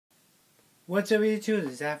What's up YouTube,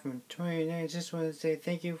 this is Zach from 29. I just want to say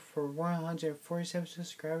thank you for 147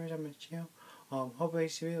 subscribers on my channel. Hope I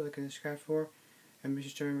see you, like and subscribe for, and make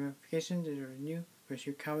sure to turn notifications if you're new. Make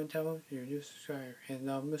sure you comment down if you're a new subscriber, and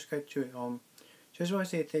subscribe to it. Just want to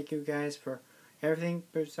say thank you guys for everything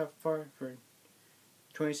so far for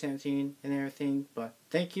 2017 and everything. But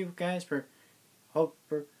thank you guys for hope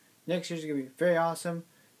for next year's gonna be very awesome.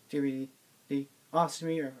 It's gonna be the awesome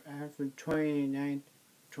year for 29.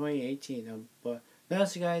 2018. But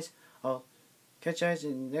that's it, guys. I'll catch you guys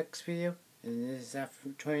in the next video. And this is after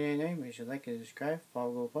 2099. Make sure to like and subscribe,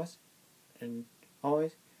 follow Google Plus, and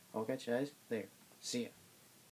always I'll catch you guys later. See ya.